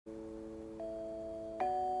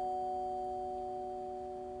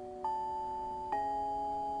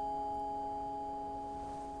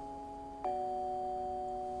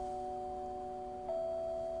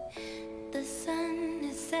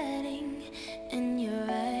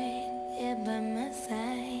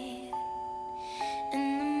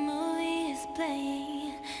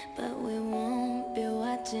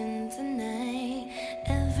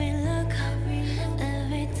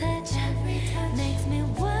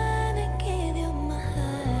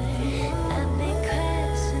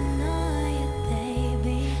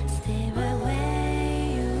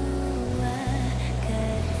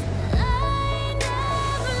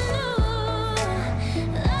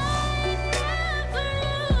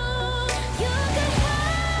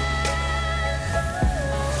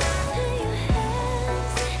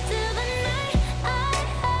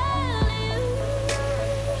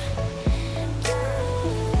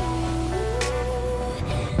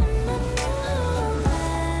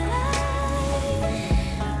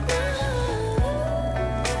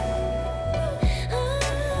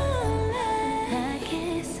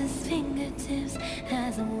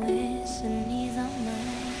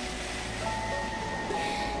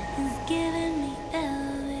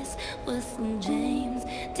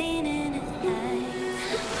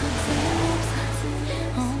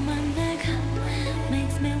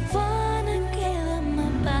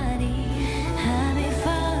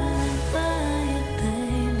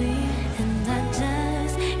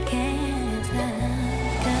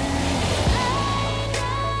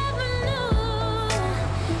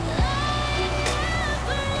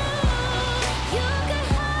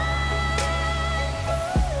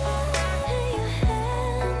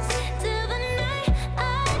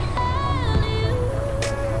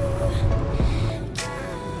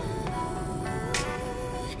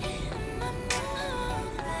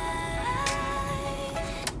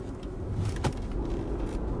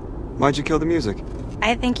Why'd you kill the music?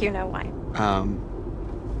 I think you know why. I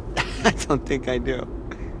don't think I do.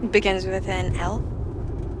 It begins with an L.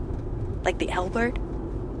 Like the L word.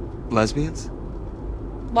 Lesbians?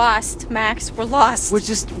 Lost, Max. We're lost.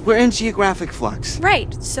 We're in geographic flux.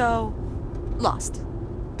 Right, so... lost.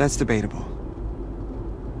 That's debatable.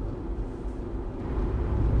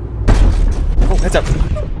 Oh, heads up.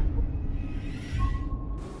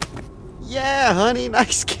 Yeah, honey,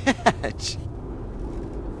 nice catch.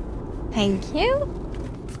 Thank you.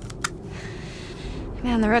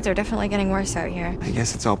 Man, the roads are definitely getting worse out here. I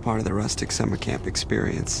guess it's all part of the rustic summer camp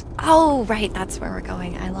experience. Oh, right, that's where we're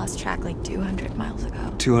going. I lost track like 200 miles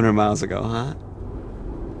ago. 200 miles ago, huh?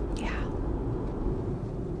 Yeah.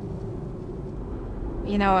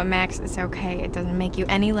 You know what, Max? It's okay. It doesn't make you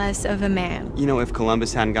any less of a man. You know, if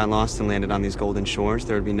Columbus hadn't got lost and landed on these golden shores,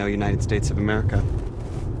 there would be no United States of America.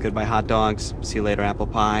 Goodbye hot dogs, see you later apple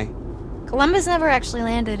pie. Columbus never actually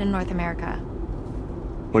landed in North America.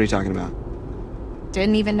 What are you talking about?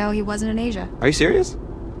 Didn't even know he wasn't in Asia. Are you serious?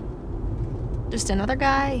 Just another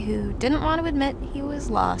guy who didn't want to admit he was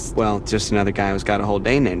lost. Well, just another guy who's got a whole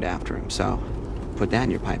day named after him, so put that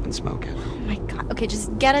in your pipe and smoke it. Oh my god. Okay,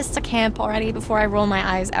 just get us to camp already before I roll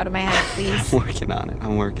my eyes out of my head, please. I'm working on it.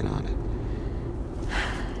 I'm working on it.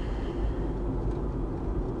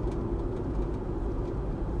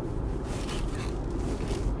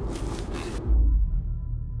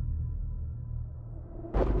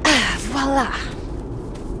 Voila.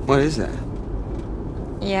 What is that?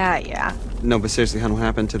 Yeah. No, but seriously, hon, what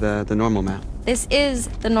happened to the normal map? This is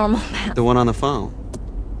the normal map. The one on the phone?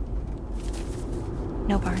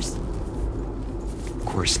 No bars. Of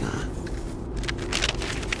course not.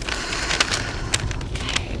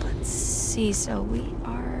 Okay, let's see. So we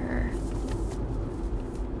are...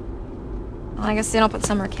 Well, I guess they don't put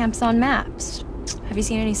summer camps on maps. Have you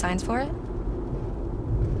seen any signs for it?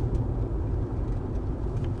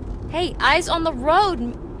 Hey, eyes on the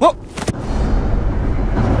road! Whoa!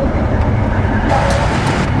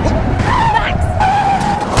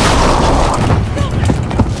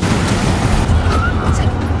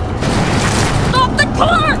 Stop the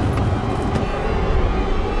car!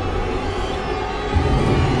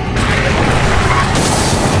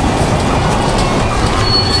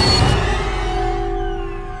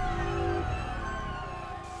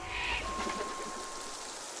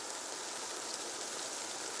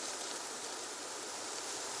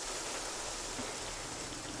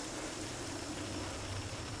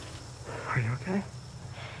 Are you okay?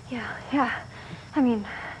 Yeah. I mean,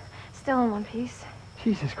 still in one piece.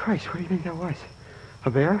 Jesus Christ, what do you think that was? A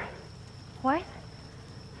bear? What?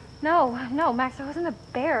 No, Max, it wasn't a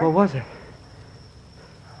bear. What was it?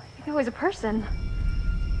 I think it was a person.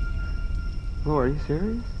 Laura, are you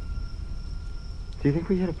serious? Do you think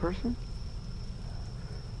we hit a person?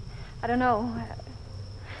 I don't know.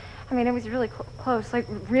 I mean, it was really close, like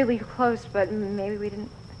really close, but maybe we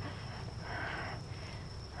didn't...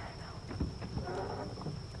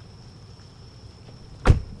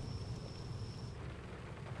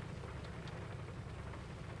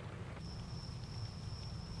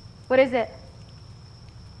 What is it?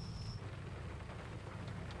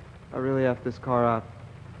 I really effed this car up.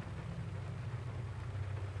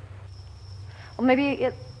 Well, maybe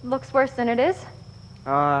it looks worse than it is.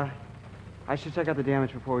 I should check out the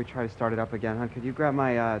damage before we try to start it up again, huh? Could you grab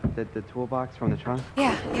my, the toolbox from the trunk?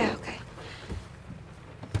 Yeah, okay.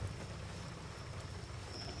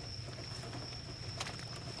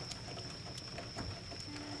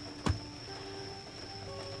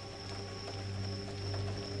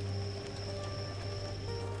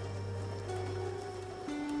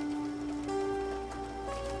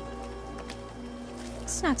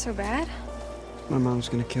 It's not so bad. My mom's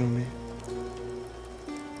gonna kill me.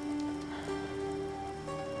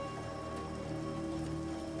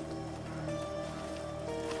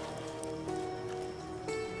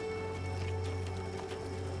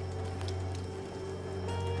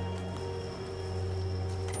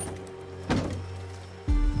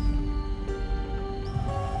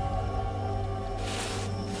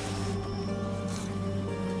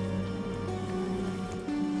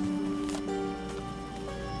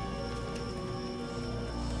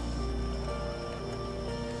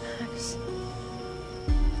 Max,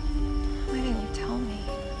 why didn't you tell me?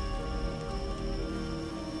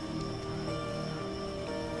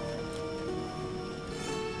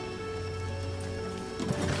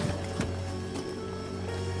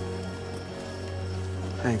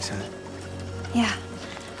 Thanks, hon. Yeah.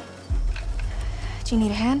 Do you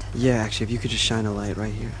need a hand? Yeah, actually, if you could just shine a light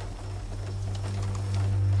right here.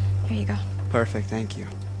 Here you go. Perfect, thank you.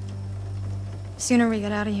 Sooner we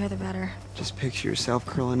get out of here, the better. Just picture yourself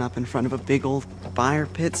curling up in front of a big old fire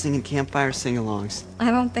pit singing campfire sing-alongs. I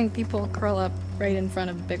don't think people curl up right in front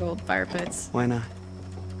of big old fire pits. Why not?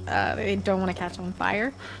 They don't want to catch on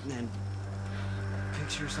fire. And then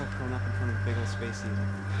picture yourself curling up in front of a big old space needle.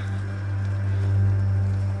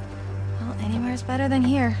 Well, anywhere's better than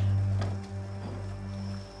here.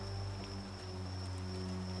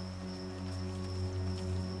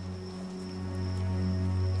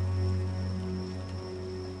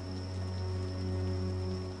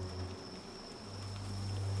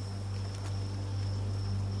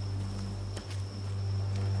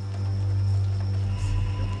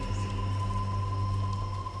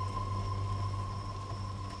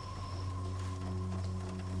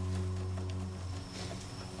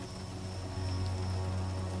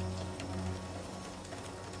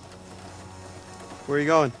 Where are you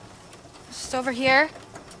going? Just over here.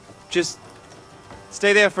 Just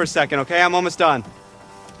stay there for a second, okay? I'm almost done.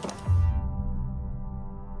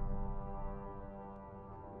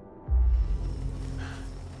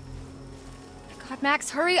 God, Max,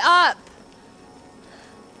 hurry up!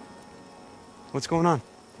 What's going on?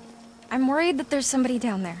 I'm worried that there's somebody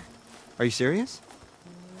down there. Are you serious?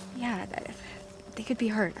 Yeah, they could be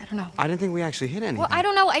hurt. I don't know. I didn't think we actually hit anything. Well, I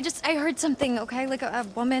don't know. I heard something, okay? Like a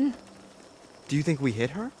woman. Do you think we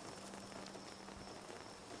hit her?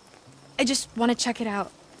 I just want to check it out.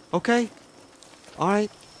 Okay. All right.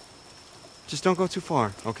 Just don't go too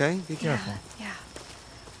far, okay? Be careful. Yeah.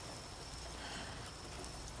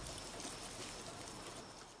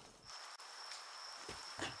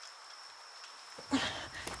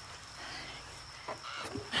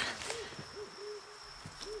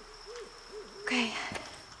 Okay.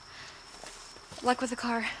 Luck with the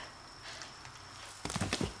car.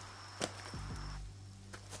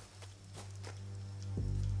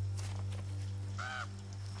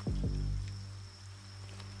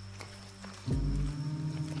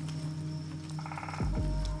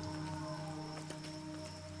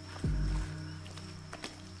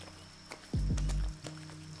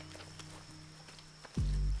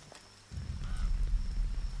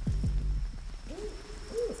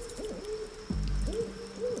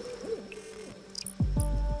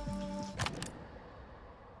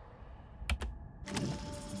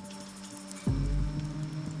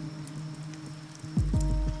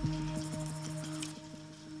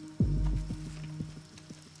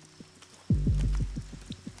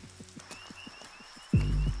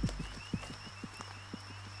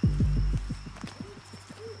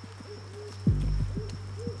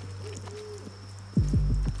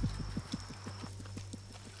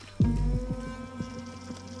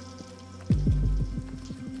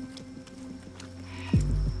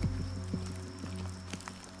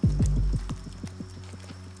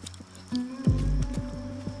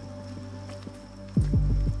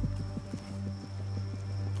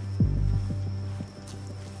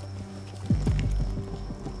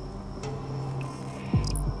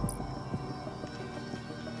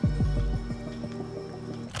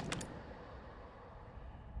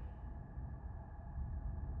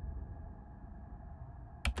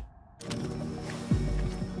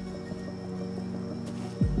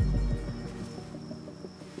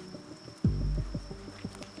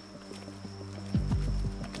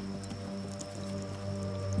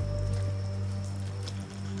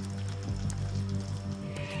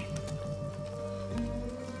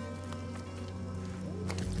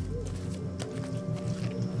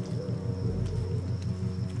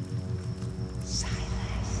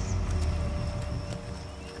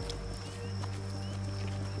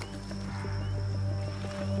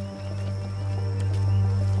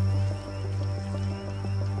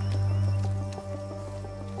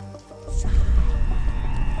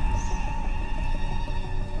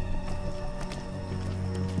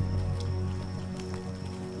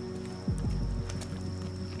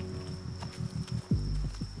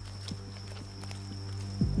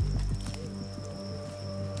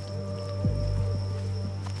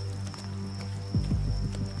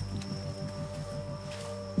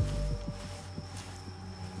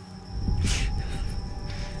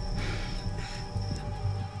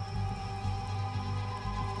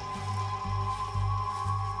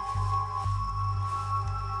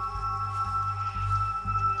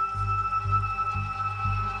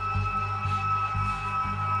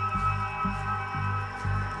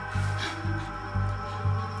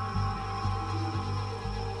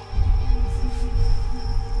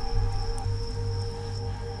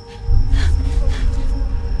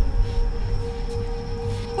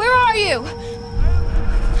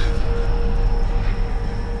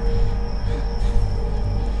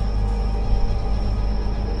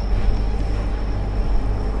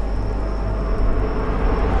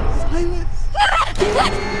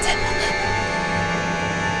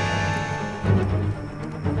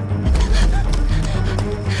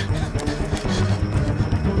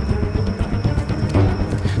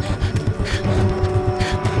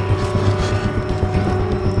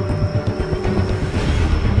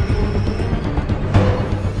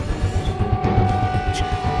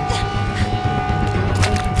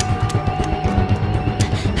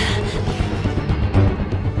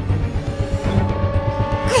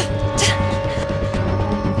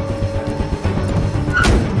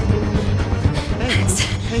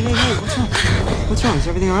 What's wrong? Is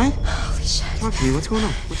everything all right? Holy shit. Talk to me. What's going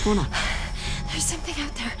on? What's going on? There's something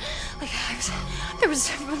out there. Like, there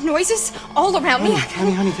was noises all around me.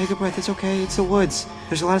 Honey, take a breath. It's okay. It's the woods.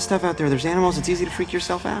 There's a lot of stuff out there. There's animals. It's easy to freak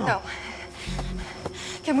yourself out. No.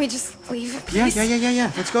 Can we just leave, please?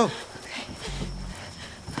 Yeah. Let's go.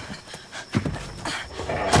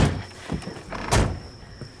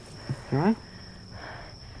 You all right?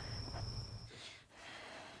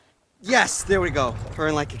 Yes, there we go.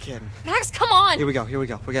 Purring like a kid. Max, come on! Here we go. We're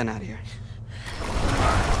getting out of here.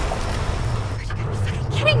 Are you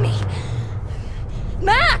fucking kidding me?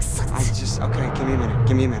 Max! Okay, give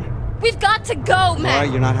me a minute. We've got to go, Max!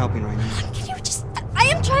 Alright, you're not helping right now. Can you just... I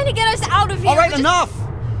am trying to get us out of here. Alright, enough!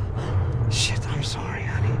 Shit, I'm sorry,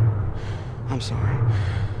 honey. I'm sorry.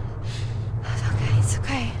 It's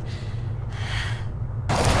okay.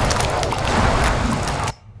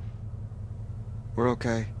 We're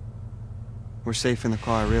okay. We're safe in the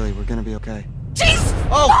car, really. We're gonna be okay. Jeez!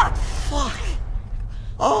 Oh, fuck!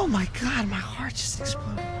 Oh my god, my heart just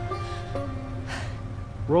exploded.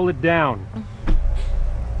 Roll it down.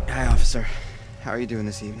 Hi, officer. How are you doing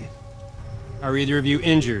this evening? Are either of you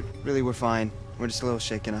injured? Really, we're fine. We're just a little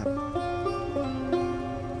shaken up.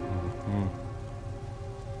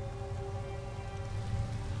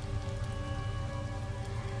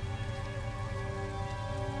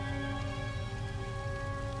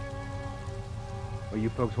 Well, you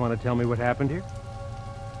folks want to tell me what happened here?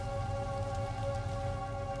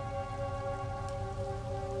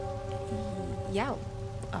 Yeah.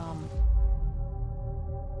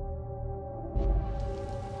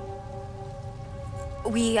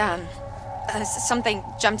 Something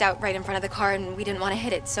jumped out right in front of the car and we didn't want to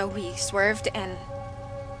hit it, so we swerved and...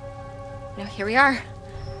 here we are.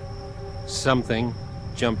 Something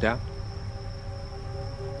jumped out?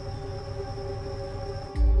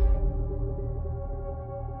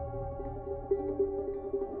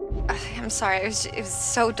 I'm sorry, it was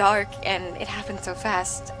so dark and it happened so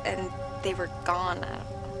fast and they were gone.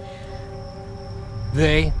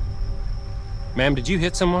 They? Ma'am, did you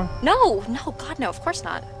hit someone? No, God, no, of course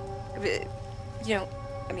not. I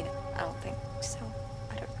don't think so.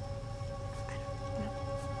 I don't know.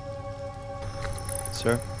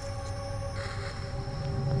 Sir?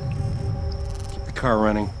 Keep the car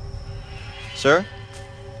running. Sir?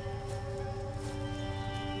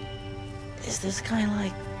 Is this guy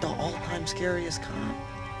like the all-time scariest cop?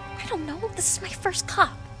 I don't know, this is my first cop.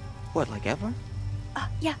 What, like ever?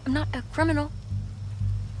 Yeah, I'm not a criminal.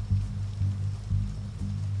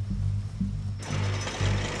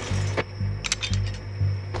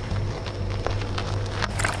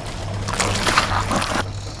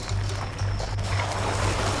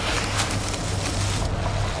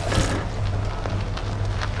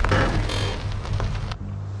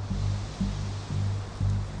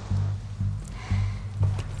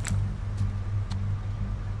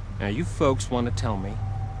 Now, you folks want to tell me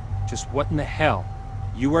just what in the hell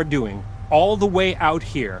you are doing all the way out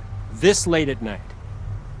here this late at night?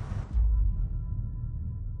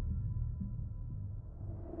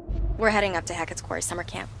 We're heading up to Hackett's Quarry summer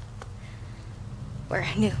camp. We're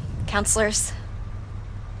new counselors.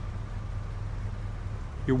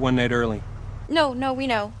 You're one night early. No, we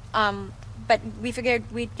know. But we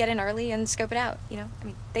figured we'd get in early and scope it out,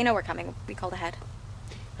 they know we're coming. We called ahead.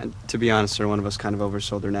 And to be honest, sir, one of us kind of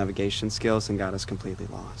oversold their navigation skills and got us completely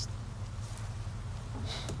lost.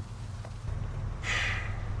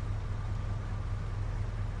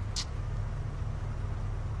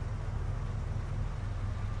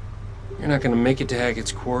 You're not gonna make it to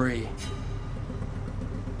Hackett's Quarry.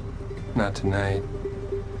 Not tonight.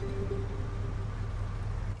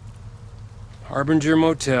 Harbinger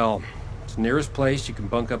Motel. It's the nearest place. You can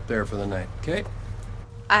bunk up there for the night, okay?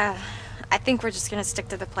 I think we're just gonna stick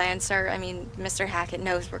to the plan, sir. Mr. Hackett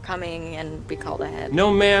knows we're coming and we called ahead. No,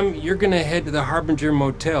 ma'am. You're gonna head to the Harbinger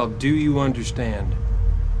Motel. Do you understand?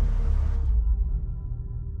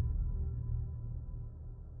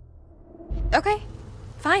 Okay.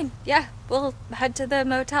 Fine. Yeah, we'll head to the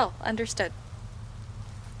motel. Understood.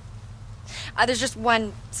 There's just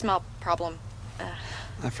one small problem.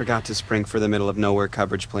 I forgot to spring for the middle of nowhere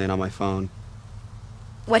coverage plan on my phone.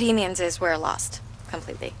 What he means is we're lost.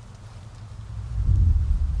 Completely.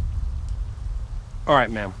 All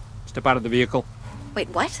right, ma'am. Step out of the vehicle. Wait,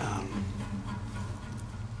 what?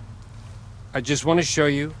 I just want to show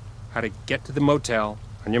you how to get to the motel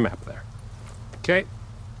on your map there. Okay?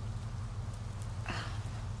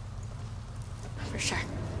 For sure.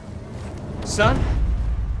 Son,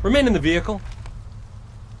 remain in the vehicle.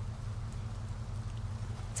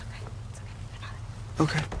 It's okay. It's okay. I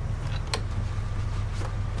got it. Okay.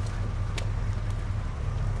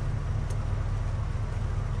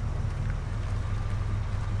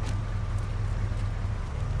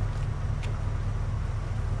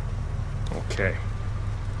 Okay.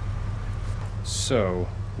 So,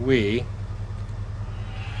 we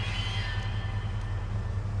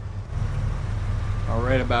are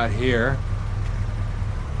right about here.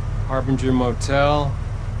 Harbinger Motel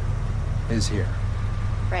is here.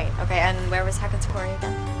 Right, okay, and where was Hackett's Quarry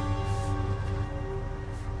again?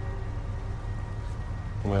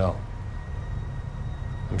 Well,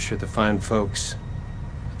 I'm sure the fine folks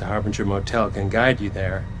at the Harbinger Motel can guide you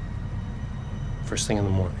there first thing in the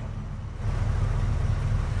morning.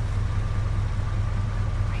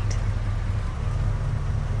 Right.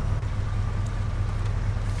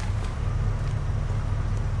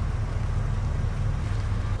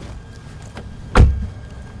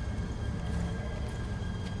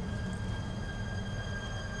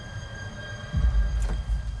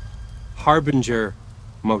 Harbinger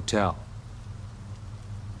Motel.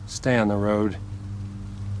 Stay on the road.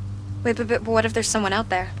 Wait, but what if there's someone out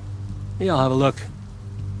there? Yeah, I'll have a look.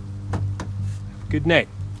 Good night.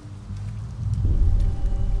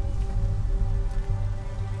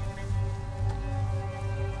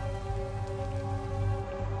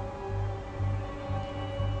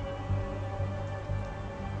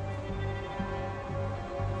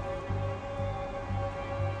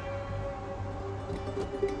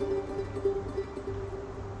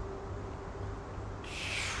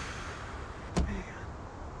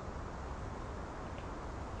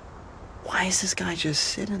 Why is this guy just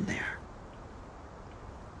sitting there?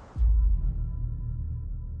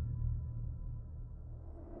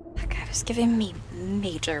 That guy was giving me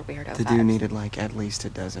major weirdo The vibes. dude needed like at least a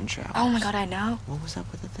dozen showers. Oh my god, I know. What was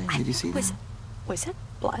up with the thing? Did you see that? Was it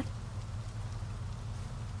blood?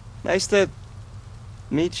 Nice to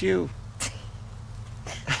meet you.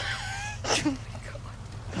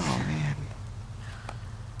 Oh man.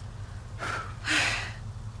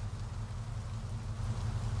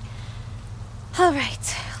 All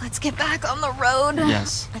right, let's get back on the road.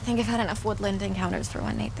 Yes. I think I've had enough woodland encounters for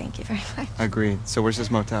one night. Thank you very much. Agreed. So where's this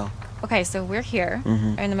motel? Okay, so we're here,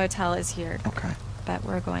 Mhm. and the motel is here, Okay. but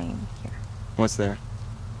we're going here. What's there?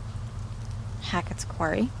 Hackett's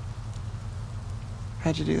Quarry.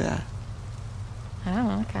 How'd you do that? I don't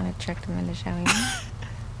know, I kind of tricked him into showing me.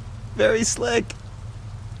 Very slick.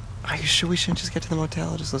 Are you sure we shouldn't just get to the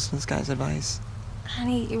motel? Just listen to this guy's advice?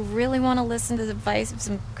 Honey, you really want to listen to the advice of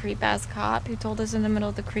some creep-ass cop who told us in the middle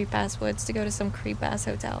of the creep-ass woods to go to some creep-ass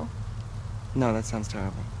hotel? No, that sounds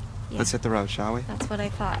terrible. Yeah. Let's hit the road, shall we? That's what I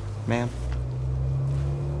thought. Ma'am?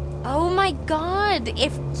 Oh my god!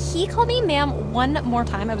 If he called me ma'am one more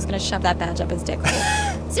time, I was gonna shove that badge up his dick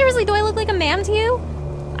hole. Seriously, do I look like a ma'am to you?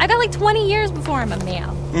 I got like 20 years before I'm a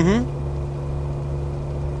ma'am. Mm-hmm.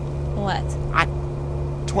 What?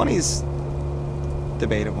 20's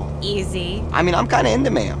debatable. Easy. I mean, I'm kind of into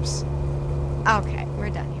ma'ams. Okay, we're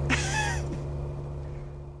done here.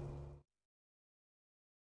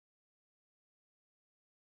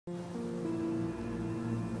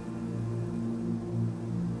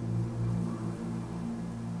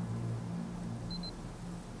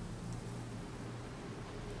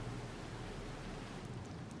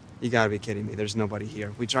 You gotta be kidding me. There's nobody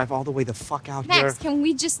here. We drive all the way the fuck out Max, here. can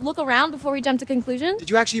we just look around before we jump to conclusions?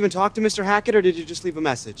 Did you actually even talk to Mr. Hackett, or did you just leave a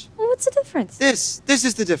message? Well, what's the difference? This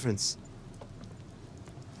is the difference.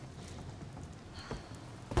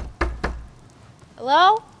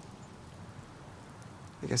 Hello?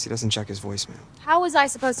 I guess he doesn't check his voicemail. How was I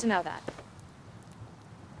supposed to know that?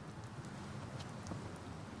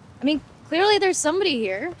 I mean, clearly there's somebody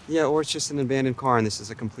here. Yeah, or it's just an abandoned car, and this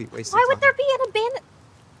is a complete waste Why of time. would there be an abandoned...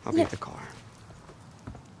 I'll get the car.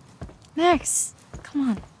 Max, come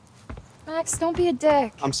on. Max, don't be a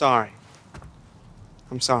dick. I'm sorry.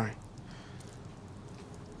 I'm sorry.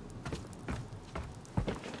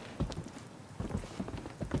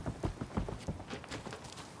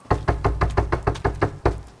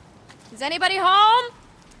 Is anybody home?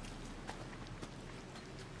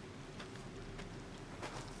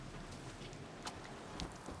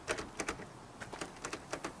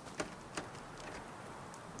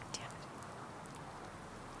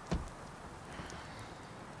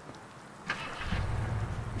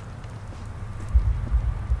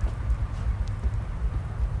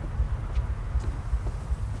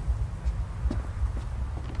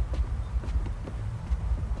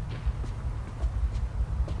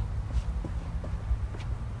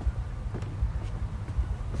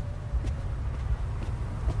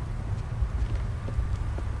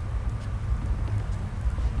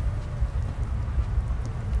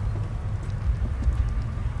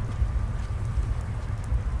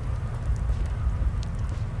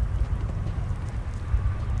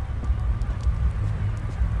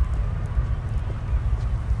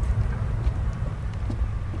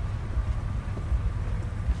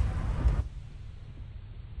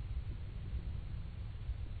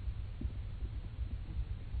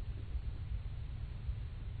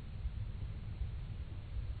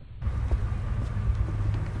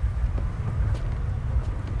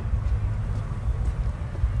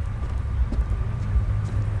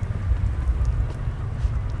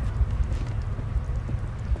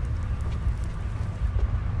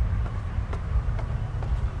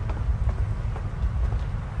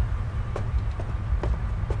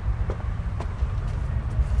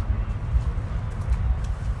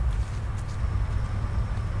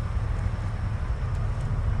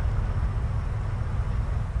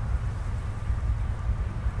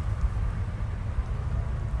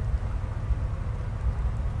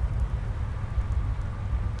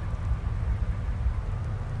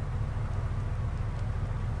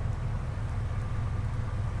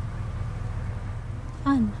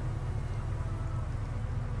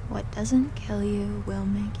 What doesn't kill you will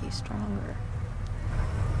make you stronger.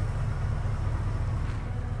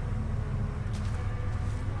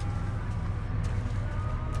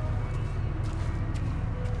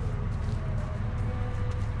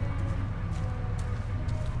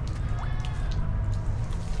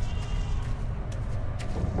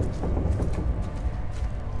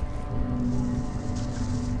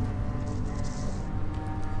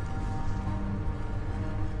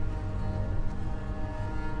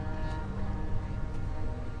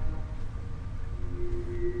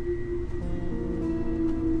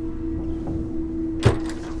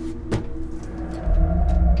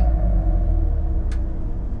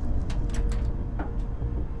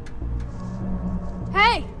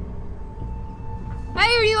 Hey!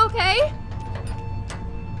 Hey, are you okay?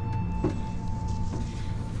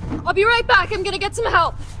 I'll be right back. I'm gonna get some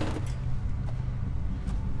help.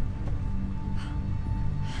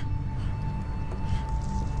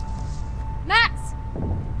 Max!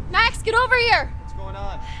 Max, get over here! What's going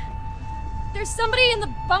on? There's somebody in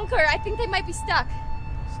the bunker. I think they might be stuck.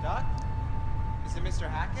 Stuck? Is it Mr.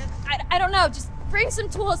 Hackett? I don't know. Just bring some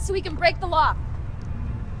tools so we can break the lock.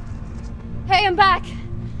 Hey, I'm back.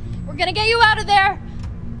 We're gonna get you out of there.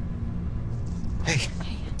 Hey,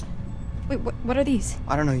 Wait, what are these?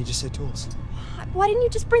 I don't know, you just said tools. Why didn't you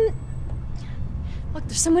just bring... Look,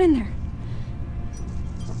 there's someone in there.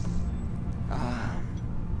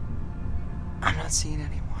 I'm not seeing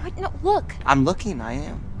anyone. What? No, look. I'm looking, I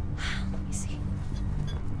am. Let me see.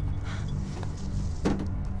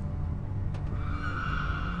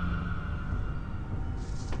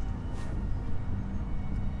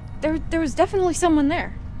 There was definitely someone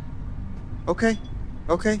there. Okay,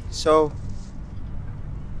 so...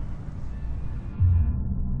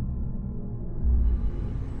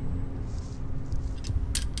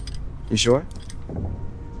 You sure?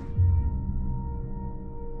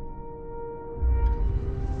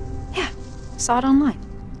 Yeah, saw it online.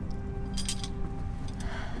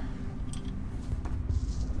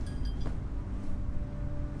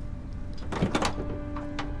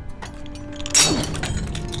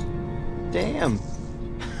 Damn.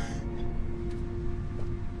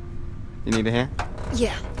 You need a hand?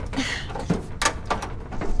 Yeah.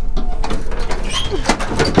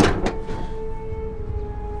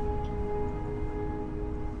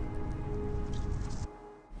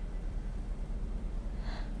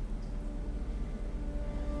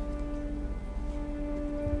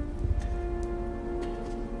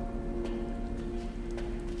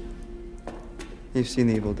 You've seen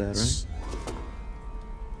The Evil Dead, right?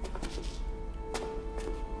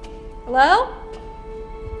 Hello?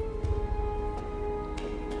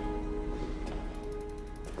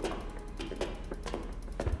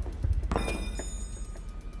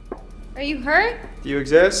 Are you hurt? Do you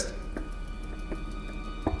exist?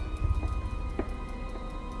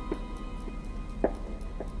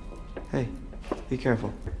 Hey, be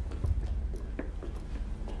careful.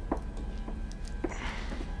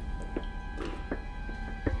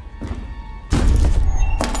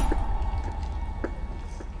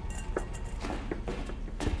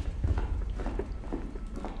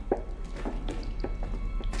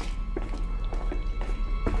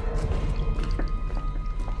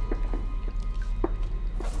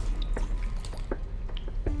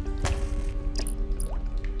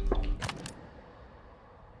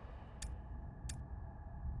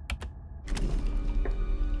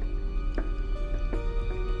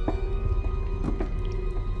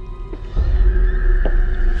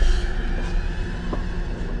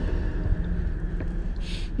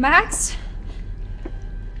 Max?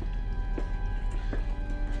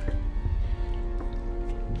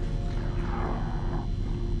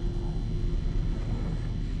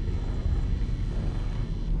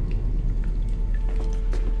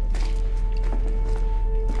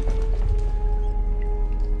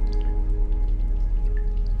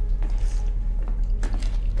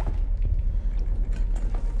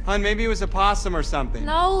 Hun, maybe it was a possum or something.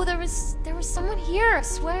 No, there was someone here, I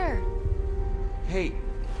swear. Hey,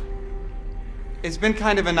 it's been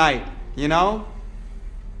kind of a night, you know?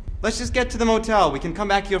 Let's just get to the motel. We can come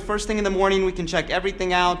back here first thing in the morning, we can check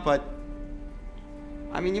everything out, but...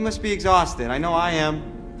 I mean, you must be exhausted. I know I am.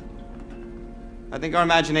 I think our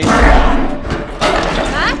imagination...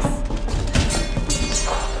 Max?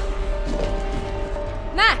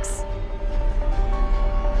 Max?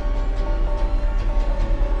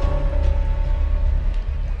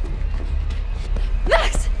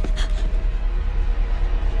 Max!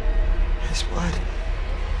 His blood.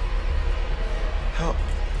 Help.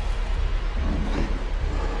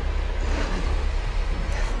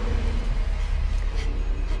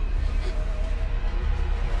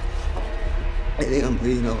 I think I'm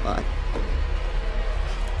bleeding a lot.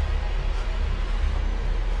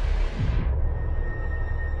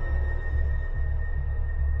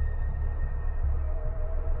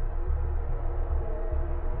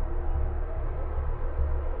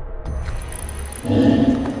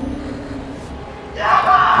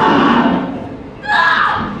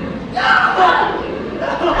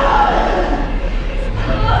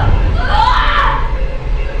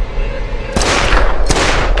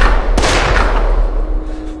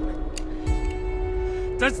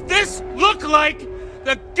 Does this look like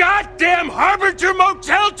the goddamn Harbinger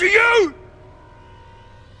Motel to you?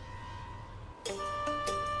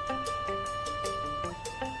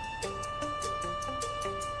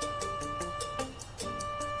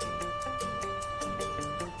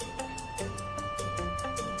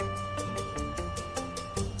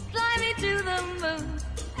 Fly me to the moon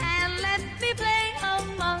and let me play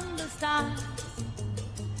among the stars.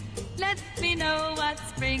 Let me know what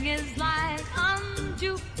spring is like on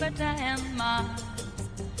Jupiter and Mars.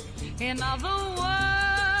 In other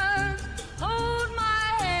words, hold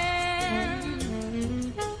my hand.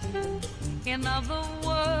 In other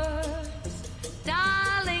words,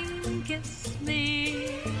 darling, kiss me.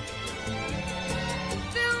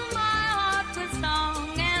 Fill my heart with song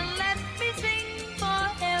and let me sing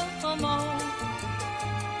forevermore.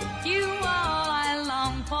 You are all I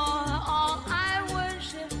long for, all I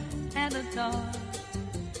worship and adore.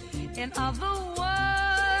 In other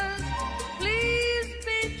words, please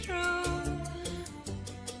be true.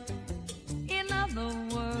 In other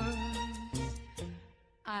words,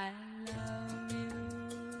 I love you.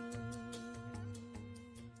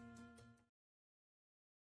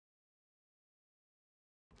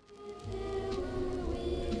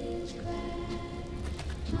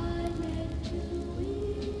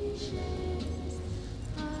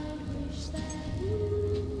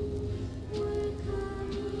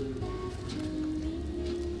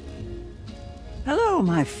 Hello,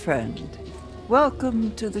 my friend.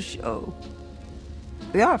 Welcome to the show.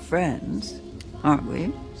 We are friends, aren't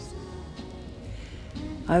we?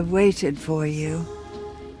 I've waited for you.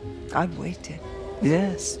 I've waited,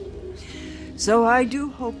 yes. So I do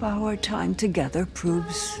hope our time together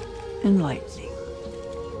proves enlightening.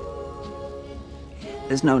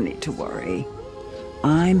 There's no need to worry.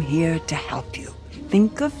 I'm here to help you.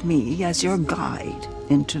 Think of me as your guide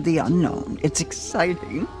into the unknown. It's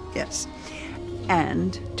exciting, yes,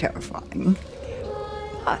 and terrifying.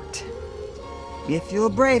 But if you're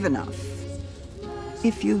brave enough,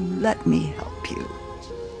 if you let me help you,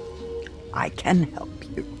 I can help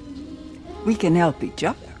you. We can help each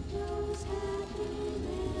other.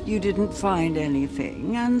 You didn't find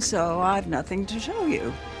anything, and so I've nothing to show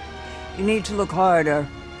you. You need to look harder.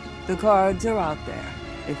 The cards are out there.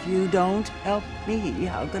 If you don't help me,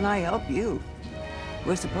 how can I help you?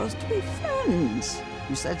 We're supposed to be friends.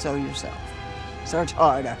 You said so yourself. Search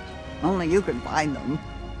harder. Only you can find them.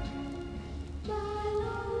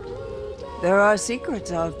 There are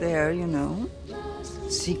secrets out there, you know.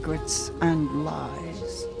 Secrets and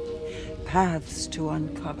lies. Paths to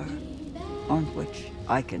uncover, on which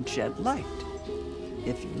I can shed light,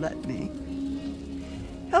 if you let me.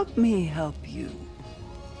 Help me help you.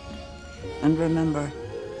 And remember,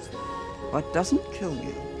 what doesn't kill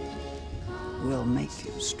you will make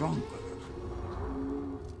you stronger.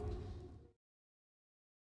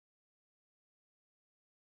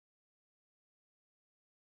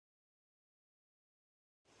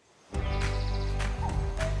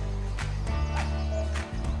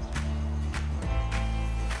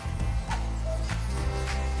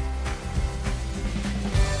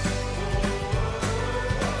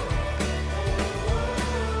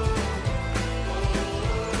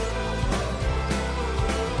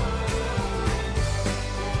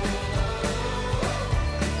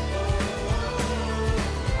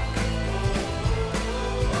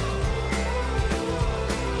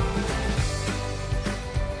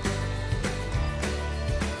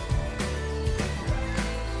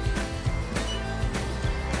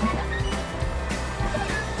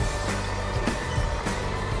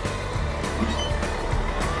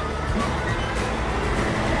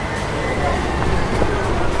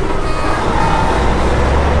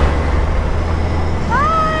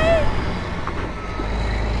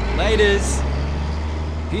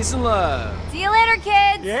 Peace and love. See you later,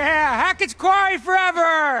 kids! Yeah, Hackett's Quarry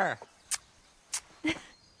forever!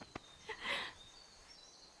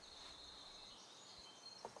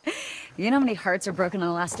 You know how many hearts are broken on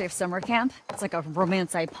the last day of summer camp? It's like a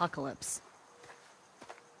romance apocalypse.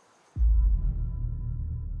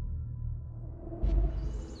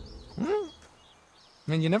 I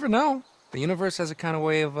mean, you never know. The universe has a kind of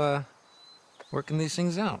way of, working these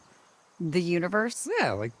things out. The universe?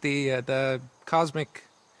 Yeah, like the cosmic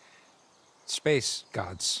space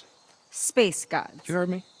gods. Space gods. You heard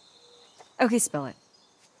me? Okay, spell it.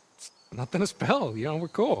 Nothing to spell. You know, we're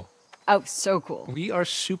cool. Oh, so cool. We are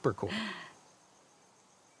super cool.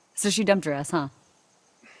 So she dumped her ass, huh?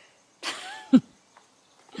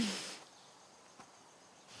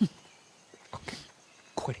 Okay,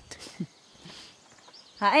 quit it.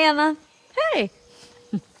 Hi, Emma. Hey.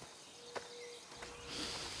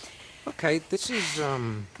 Okay, this is,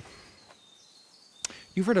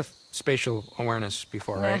 you've heard of spatial awareness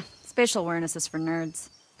before, right? Yeah, spatial awareness is for nerds.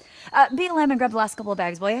 Be a lamb and grab the last couple of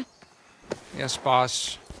bags, will you? Yes,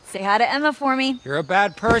 boss. Say hi to Emma for me. You're a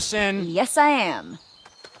bad person. Yes, I am.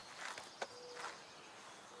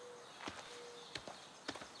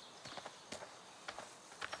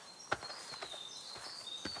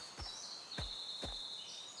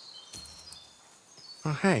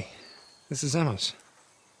 Oh, hey. This is Emma's.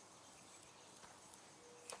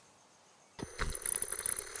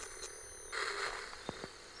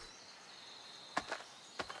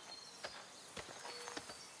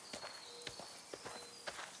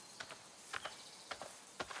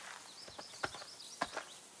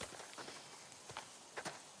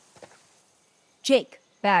 Jake,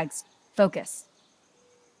 bags, focus.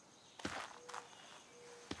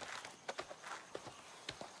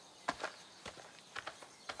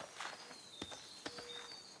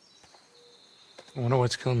 I wonder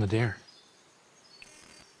what's killing the deer.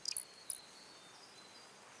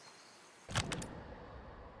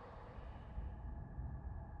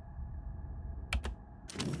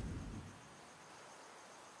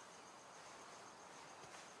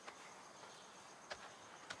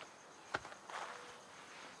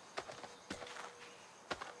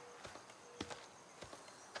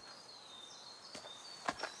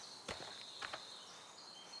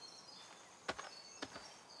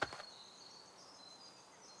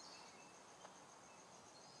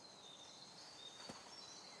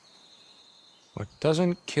 What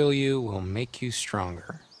doesn't kill you will make you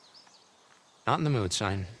stronger. Not in the mood,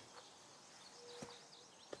 sign.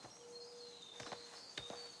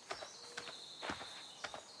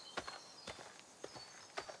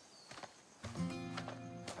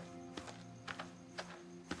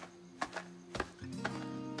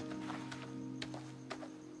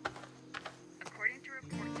 According to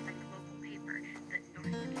reports from the local paper, the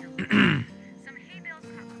North Killed some hay bales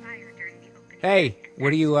caught fire during the opening. Hey,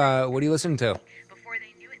 what are you listening to? Before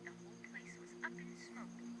they knew it, the whole place was up in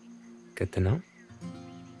smoke. Good to know.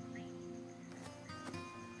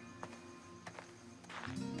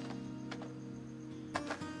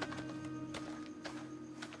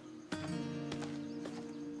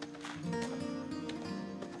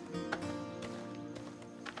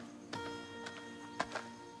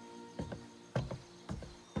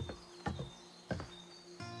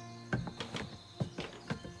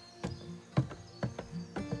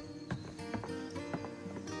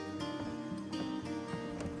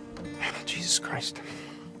 Jesus Christ.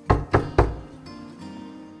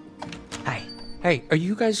 Hey, are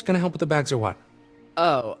you guys gonna help with the bags or what?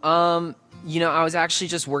 Oh, you know, I was actually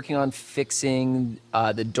just working on fixing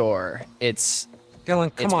the door. Dylan,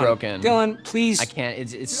 come it's on. broken. Dylan, please. I can't.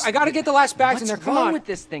 It's. I gotta get the last bags in there. What's Come wrong on. with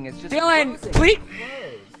this thing? It's just. Dylan, closing. please.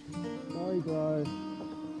 Sorry, guys.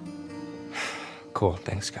 Cool,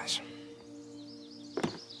 thanks, guys.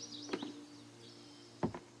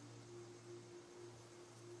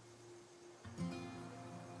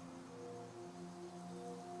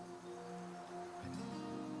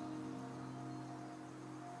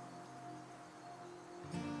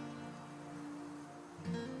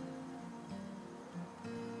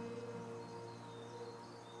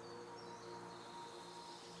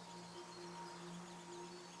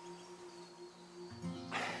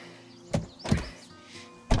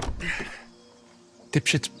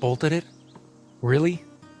 Dipshits bolted it? Really?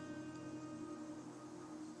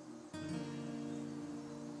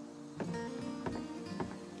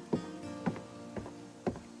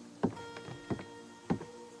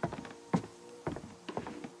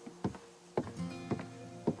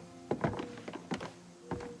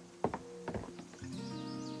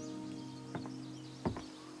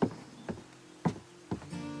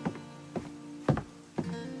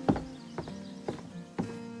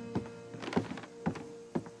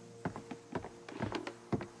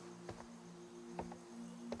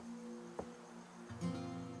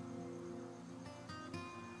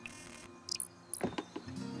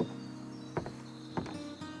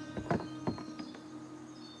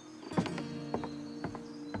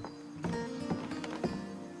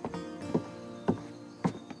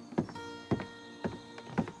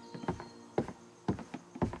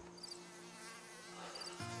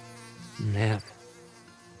 man.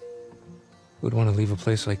 Who'd want to leave a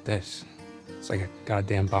place like this? It's like a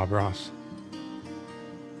goddamn Bob Ross.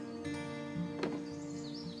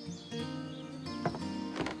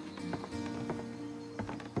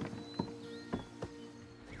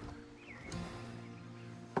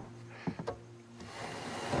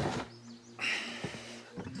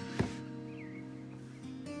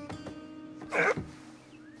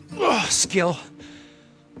 Oh, skill.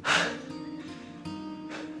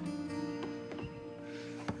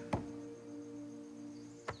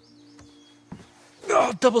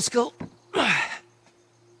 Oh, double skill.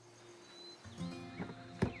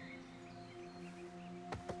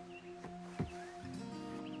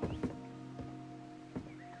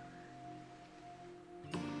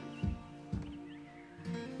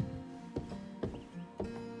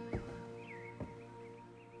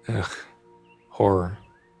 Ugh. Horror.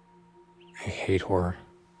 I hate horror.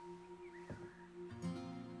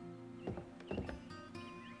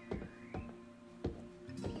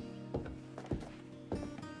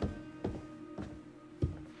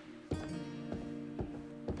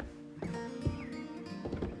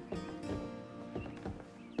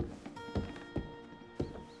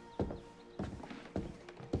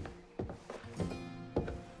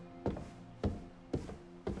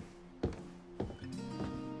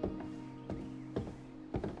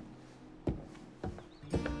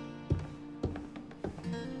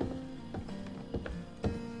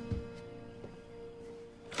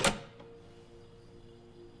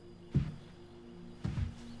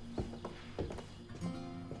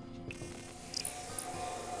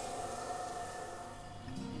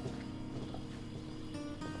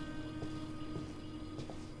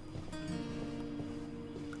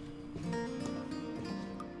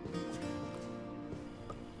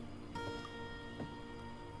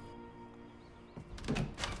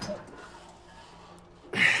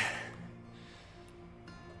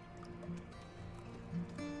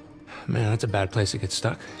 Man, that's a bad place to get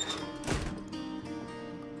stuck.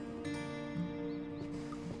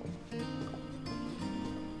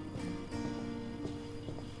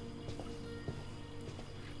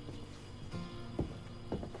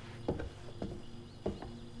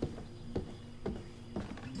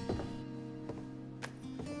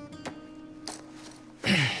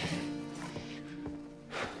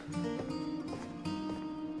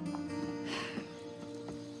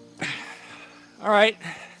 All right.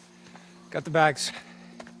 Got the bags.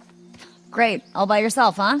 Great. All by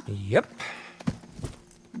yourself, huh? Yep.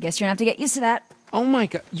 Guess you're gonna have to get used to that. Oh my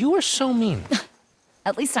god, you are so mean.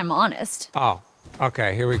 At least I'm honest. Oh,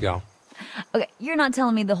 okay, here we go. Okay, you're not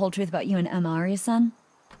telling me the whole truth about you and Emma, are you, son?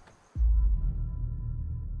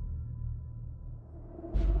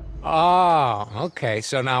 Oh, okay,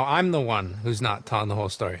 so now I'm the one who's not telling the whole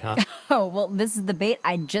story, huh? Oh, well, this is the bait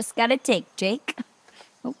I just gotta take, Jake.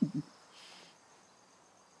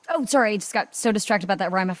 Oh, sorry, I just got so distracted about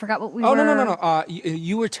that rhyme, I forgot what we were... Oh, no.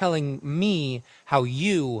 You were telling me how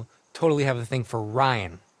you totally have a thing for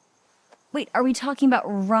Ryan. Wait, are we talking about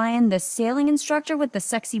Ryan, the sailing instructor with the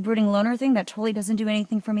sexy brooding loner thing that totally doesn't do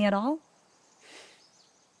anything for me at all?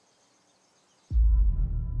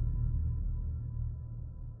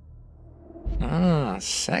 Ah,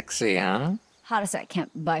 sexy, huh? Hottest at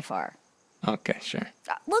camp by far. Okay, sure.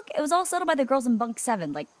 Look, it was all settled by the girls in bunk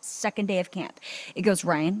 7, like, second day of camp. It goes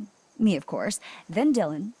Ryan, me of course, then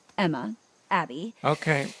Dylan, Emma, Abby.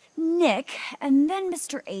 Okay. Nick, and then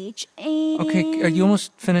Mr. H, and... Okay, are you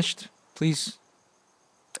almost finished, please?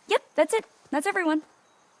 Yep, that's it. That's everyone.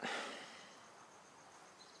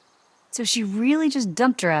 So she really just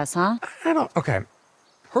dumped her ass, huh? I don't... Okay.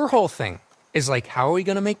 Her whole thing is like, how are we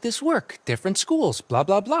gonna make this work? Different schools, blah,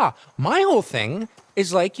 blah, blah. My whole thing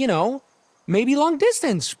is like, you know, maybe long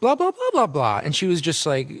distance, blah, blah, blah, blah, blah. And she was just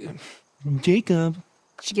like, Jacob.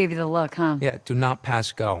 She gave you the look, huh? Yeah, do not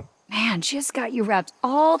pass go. Man, she just got you wrapped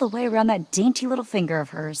all the way around that dainty little finger of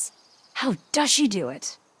hers. How does she do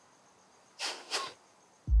it?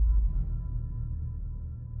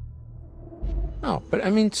 No, but I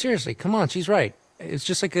mean, seriously, come on, she's right. It's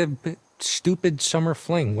just like a stupid summer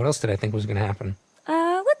fling. What else did I think was gonna happen?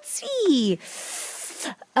 Let's see.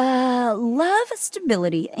 Love,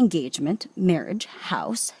 stability, engagement, marriage,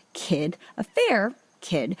 house, kid, affair,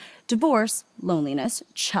 kid, divorce, loneliness,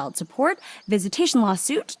 child support, visitation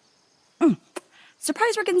lawsuit,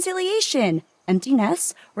 surprise reconciliation,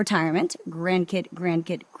 emptiness, retirement,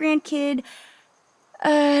 grandkid,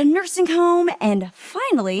 nursing home, and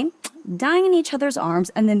finally, dying in each other's arms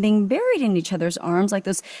and then being buried in each other's arms like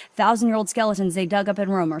those 1,000-year-old skeletons they dug up in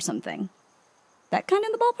Rome or something. That kind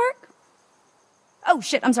in the ballpark? Oh,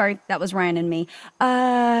 shit, I'm sorry. That was Ryan and me.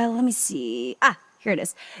 Let me see. Here it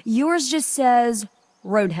is. Yours just says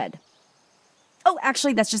Roadhead. Oh,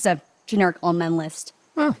 actually, that's just a generic all-men list.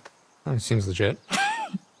 Oh, that seems legit.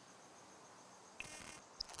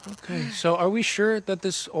 Okay, so are we sure that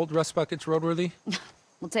this old rust bucket's roadworthy?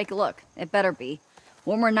 We'll take a look. It better be.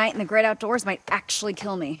 One more night in the great outdoors might actually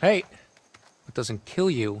kill me. Hey, what doesn't kill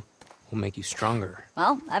you will make you stronger.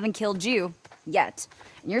 Well, I haven't killed you. Yet.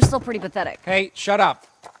 And you're still pretty pathetic. Hey, shut up.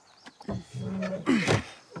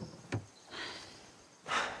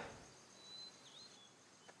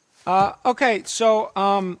 Okay, so,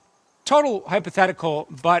 total hypothetical,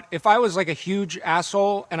 but if I was like a huge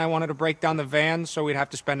asshole and I wanted to break down the van so we'd have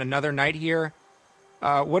to spend another night here,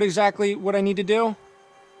 what exactly would I need to do?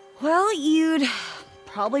 Well, you'd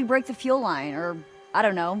probably break the fuel line, or, I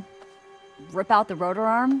don't know, rip out the rotor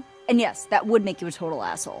arm. And yes, that would make you a total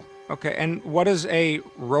asshole. Okay, and what does a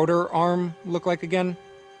rotor arm look like again?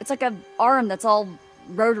 It's like a arm that's all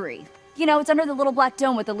rotary. You know, it's under the little black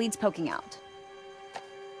dome with the leads poking out.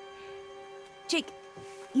 Jake,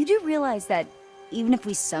 you do realize that even if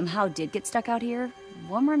we somehow did get stuck out here,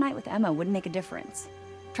 one more night with Emma wouldn't make a difference.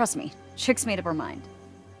 Trust me, Chick's made up her mind.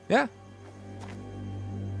 Yeah.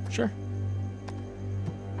 Sure.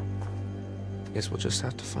 Guess we'll just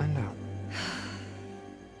have to find out.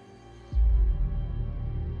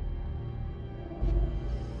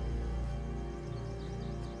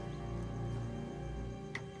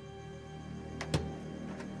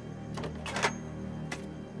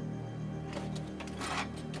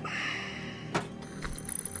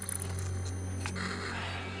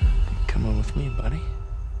 Come on with me, buddy.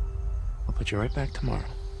 I'll put you right back tomorrow.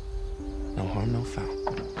 No harm, no foul.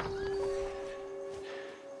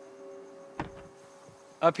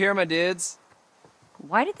 Up here, my dudes.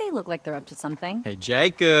 Why did they look like they're up to something? Hey,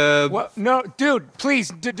 Jacob. What? No, dude, please,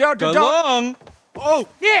 don't. Go long. Oh,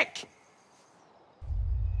 Nick!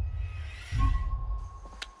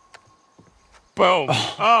 Boom.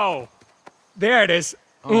 Oh, there it is.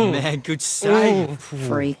 Oh, man, good save.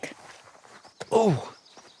 Freak. Oh.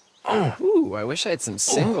 Ooh, I wish I had some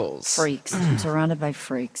singles. Freaks. I'm surrounded by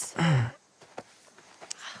freaks.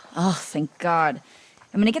 Oh, thank God.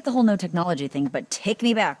 I'm gonna get the whole no technology thing, but take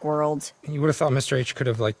me back, world. You would have thought Mr. H could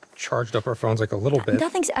have, like, charged up our phones, like, a little bit.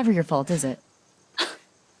 Nothing's ever your fault, is it?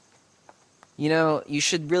 You know, you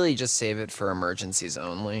should really just save it for emergencies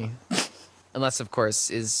only. Unless, of course,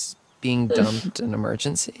 is being dumped an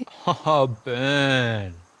emergency? Oh,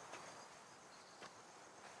 Ben.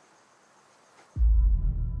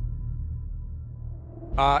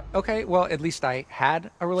 Okay, well, at least I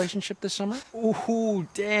had a relationship this summer. Ooh,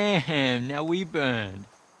 damn. Now we burned.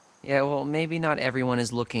 Yeah, well, maybe not everyone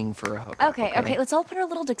is looking for a hookup. Okay, let's all put our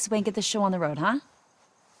little dicks away and get this show on the road, huh?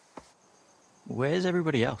 Where's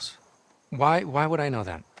everybody else? Why would I know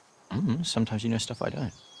that? Sometimes you know stuff I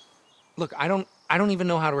don't. Look, I don't even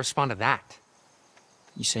know how to respond to that.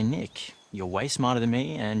 You say, Nick, you're way smarter than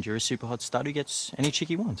me, and you're a super hot stud who gets any chick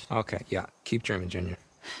he wants. Okay, yeah, keep dreaming, Junior.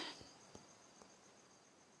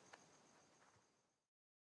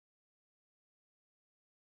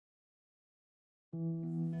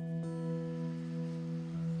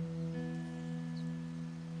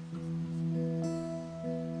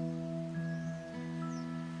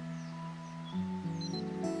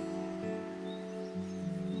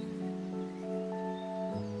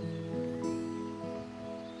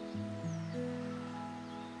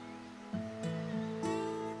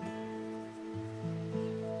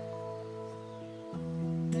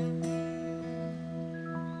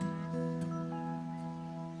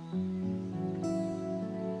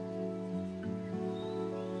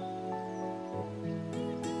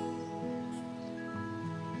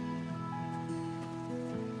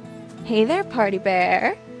 Hey there, Party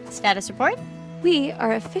Bear. Status report? We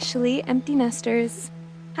are officially empty nesters.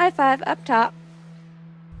 High five up top.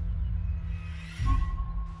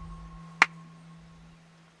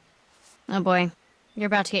 Oh boy. You're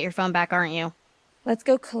about to get your phone back, aren't you? Let's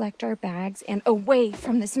go collect our bags and away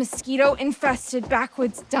from this mosquito-infested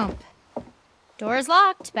backwoods dump. Door's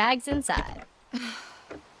locked, bags inside.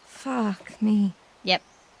 Fuck me. Yep.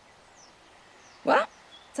 Well,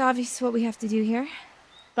 it's obvious what we have to do here.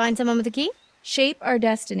 Find someone with a key? Shape our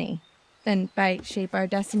destiny. And by shape our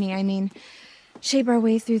destiny, I mean shape our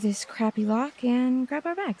way through this crappy lock and grab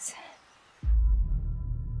our bags.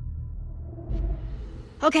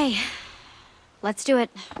 Okay. Let's do it.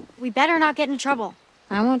 We better not get in trouble.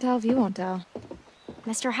 I won't tell if you won't tell.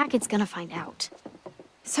 Mr. Hackett's gonna find out.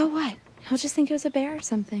 So what? He'll just think it was a bear or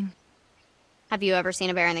something. Have you ever seen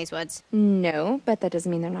a bear in these woods? No, but that doesn't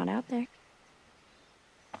mean they're not out there.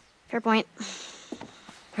 Fair point.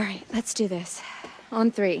 All right, let's do this. On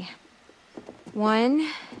 3. 1,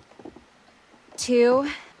 2,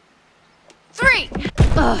 3.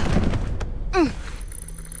 Ugh.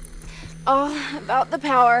 All about the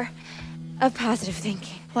power of positive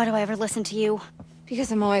thinking. Why do I ever listen to you?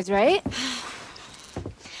 Because I'm always right.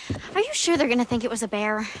 Are you sure they're gonna think it was a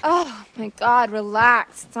bear? Oh my god,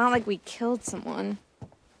 relax. It's not like we killed someone.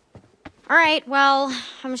 All right, well,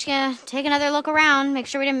 I'm just gonna take another look around, make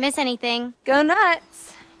sure we didn't miss anything. Go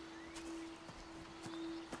nuts.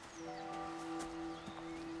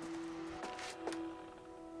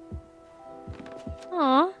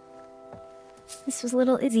 Aw. This was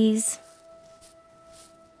little Izzy's.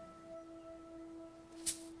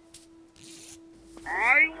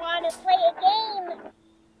 I want to play a game.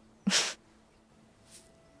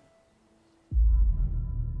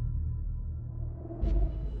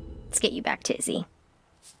 Let's get you back to Izzy.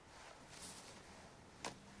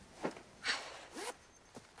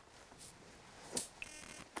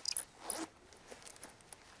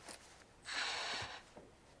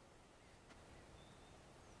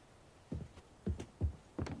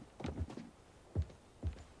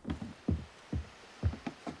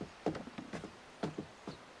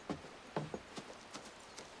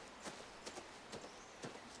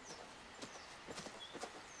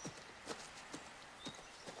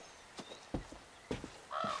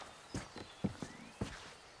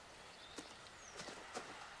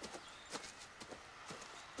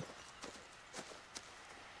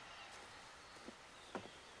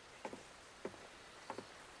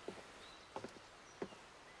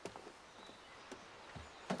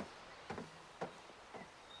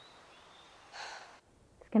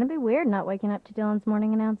 It's gonna be weird not waking up to Dylan's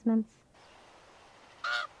morning announcements.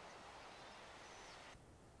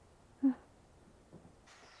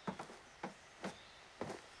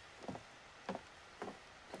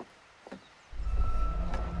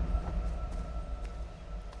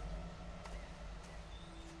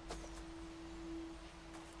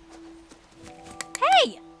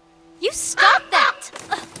 Hey! You stop that!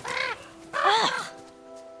 Ugh.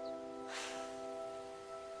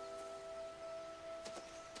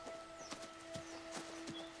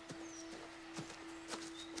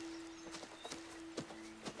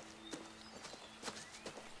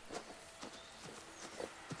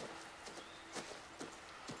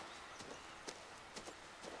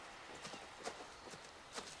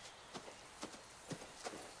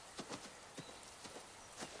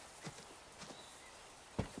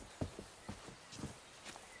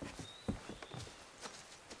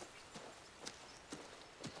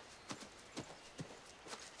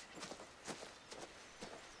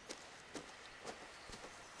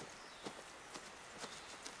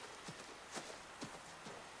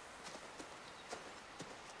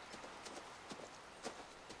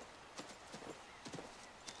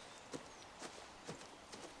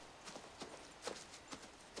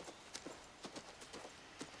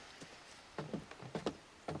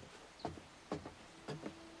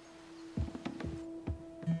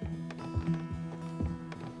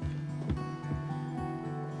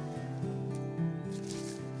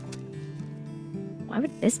 Why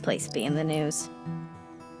would this place be in the news?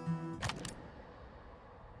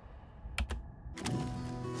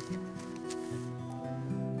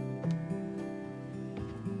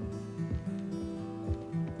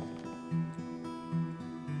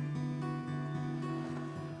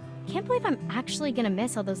 Can't believe I'm actually gonna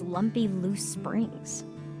miss all those lumpy, loose springs.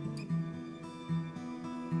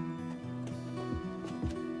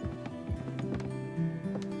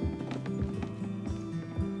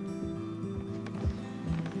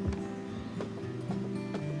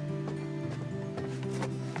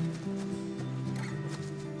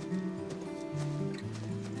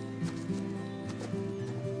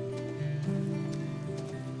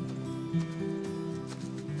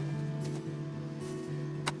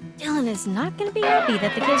 Dylan is not going to be happy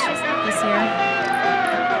that the kids just left this year.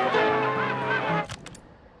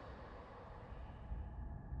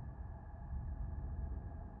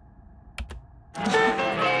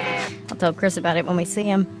 I'll tell Chris about it when we see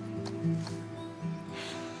him.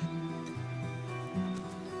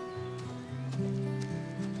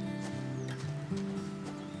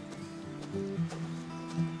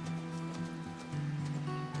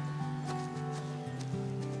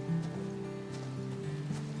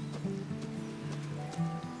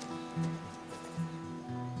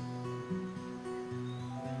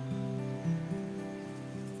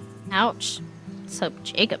 Ouch. Let's hope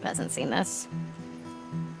Jacob hasn't seen this.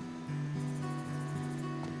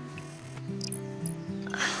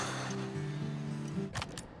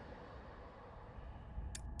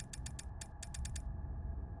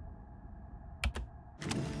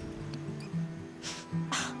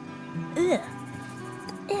 Ugh.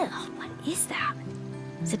 Ew, what is that?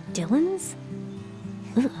 Is it Dylan's?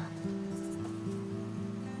 Ugh.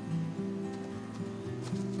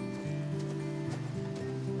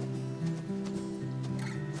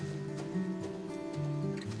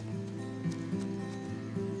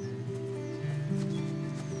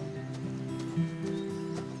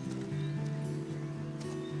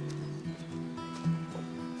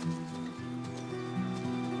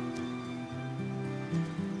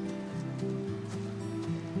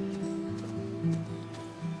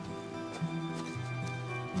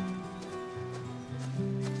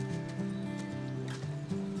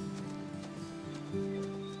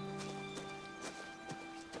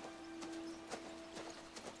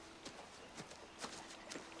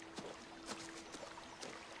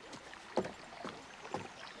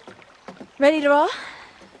 Ready to roll?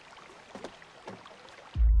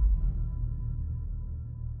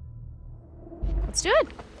 Let's do it.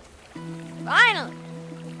 Finally.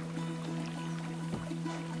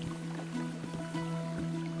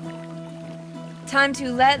 Time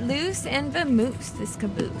to let loose and vamoose this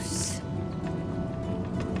caboose.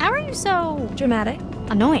 How are you so dramatic?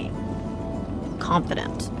 Annoying.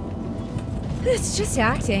 Confident. It's just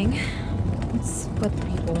acting. It's what the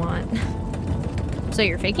people want. So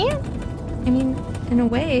you're faking it? I mean, in a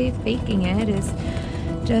way, faking it is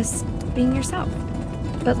just being yourself,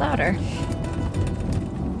 but louder.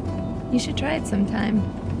 You should try it sometime.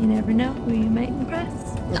 You never know who you might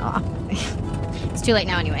impress. Nah. It's too late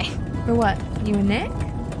now anyway. For what? You and Nick?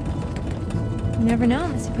 You never know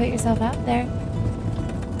unless you put yourself out there.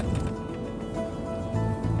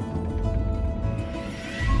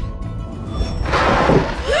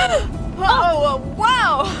 Oh,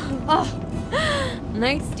 wow! Oh,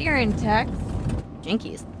 nice steering, Tex.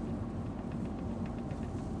 Jinkies.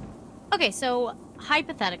 Okay, so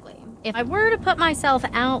hypothetically, if I were to put myself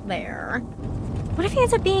out there, what if he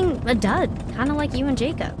ends up being a dud? Kind of like you and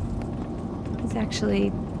Jacob. He's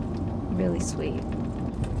actually really sweet.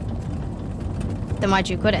 Then why'd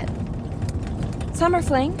you quit it? Summer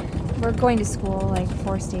fling. We're going to school like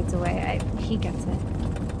 4 states away. He gets it.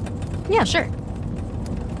 Yeah, sure.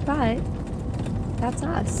 But that's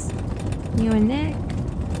us. You and Nick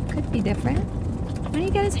could be different. Why don't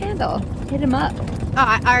you get his handle? Hit him up. Oh,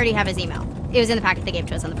 I already have his email. It was in the packet they gave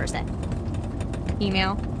to us on the first day.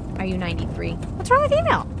 Email? Are you 93? What's wrong with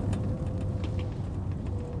email?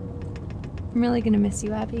 I'm really gonna miss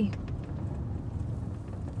you, Abby.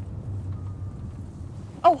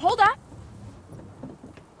 Oh, hold on!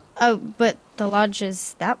 Oh, but the lodge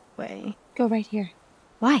is that way. Go right here.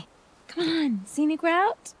 Why? Come on, scenic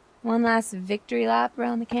route. One last victory lap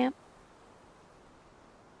around the camp.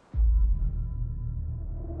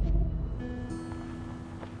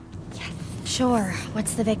 Yes. Sure.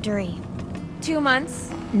 What's the victory? 2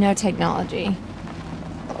 months, no technology.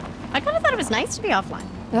 I kind of thought it was nice to be offline.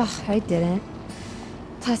 Ugh, I didn't.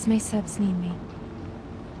 Plus, my subs need me.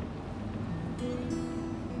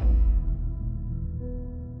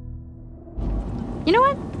 You know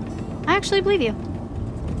what? I actually believe you.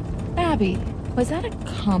 Abby, was that a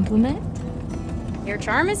compliment? Your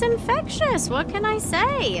charm is infectious. What can I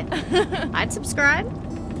say? I'd subscribe.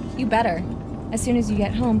 You better. As soon as you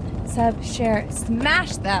get home, sub, share,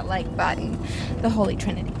 smash that like button. The Holy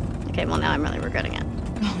Trinity. Okay, well now I'm really regretting it.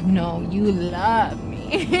 Oh no, you love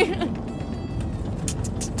me.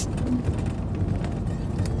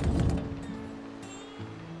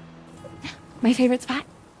 My favorite spot?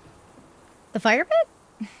 The fire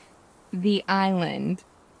pit? The island.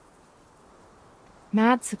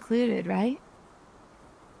 Mad secluded, right?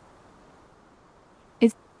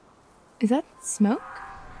 Is that smoke?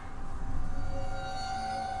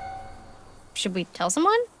 Should we tell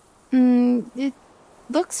someone? It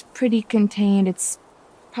looks pretty contained. It's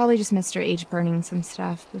probably just Mr. H burning some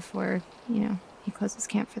stuff before, he closes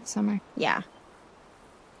camp for the summer. Yeah.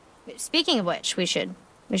 Speaking of which, we should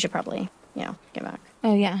probably, get back.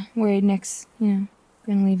 Oh yeah, worried Nick's, gonna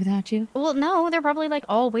leave without you? Well, no, they're probably like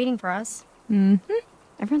all waiting for us. Mm-hmm.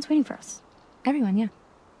 Everyone's waiting for us. Everyone, yeah.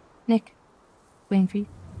 Nick, waiting for you.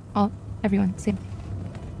 Everyone, same thing.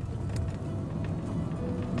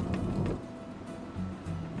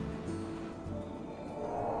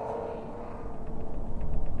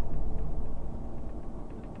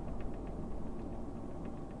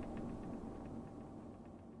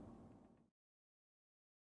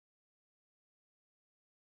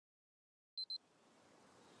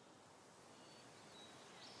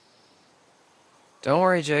 Don't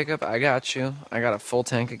worry, Jacob. I got you. I got a full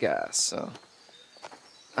tank of gas, so...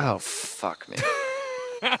 Oh, fuck me.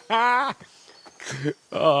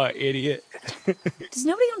 Oh, idiot. Does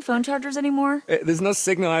nobody own phone chargers anymore? There's no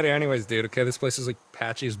signal out here anyways, dude, okay? This place is like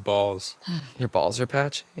patchy as balls. Your balls are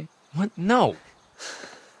patchy? What? No.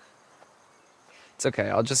 It's okay.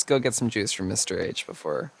 I'll just go get some juice from Mr. H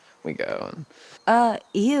before we go. And...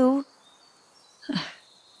 You.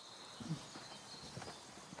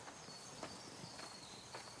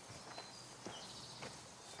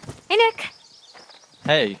 Hey, Nick.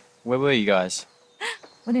 Hey, where were you guys?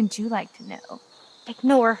 Wouldn't you like to know?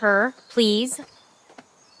 Ignore her, please.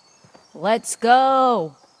 Let's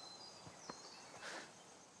go.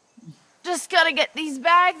 Just gotta get these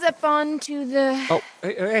bags up onto the... Oh,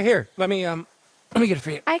 hey, here. Let me get it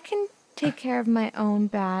for you. I can take care of my own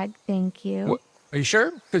bag, thank you. What? Are you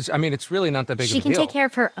sure? Because, I mean, it's really not that big of a deal. She can take care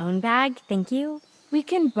of her own bag, thank you. We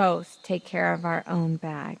can both take care of our own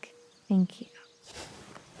bag. Thank you.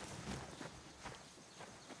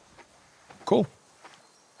 Cool.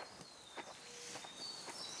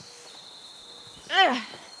 Ugh.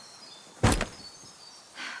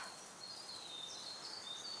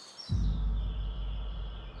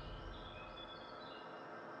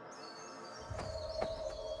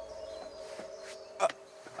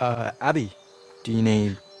 Abby, do you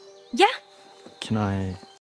need... Yeah? Can I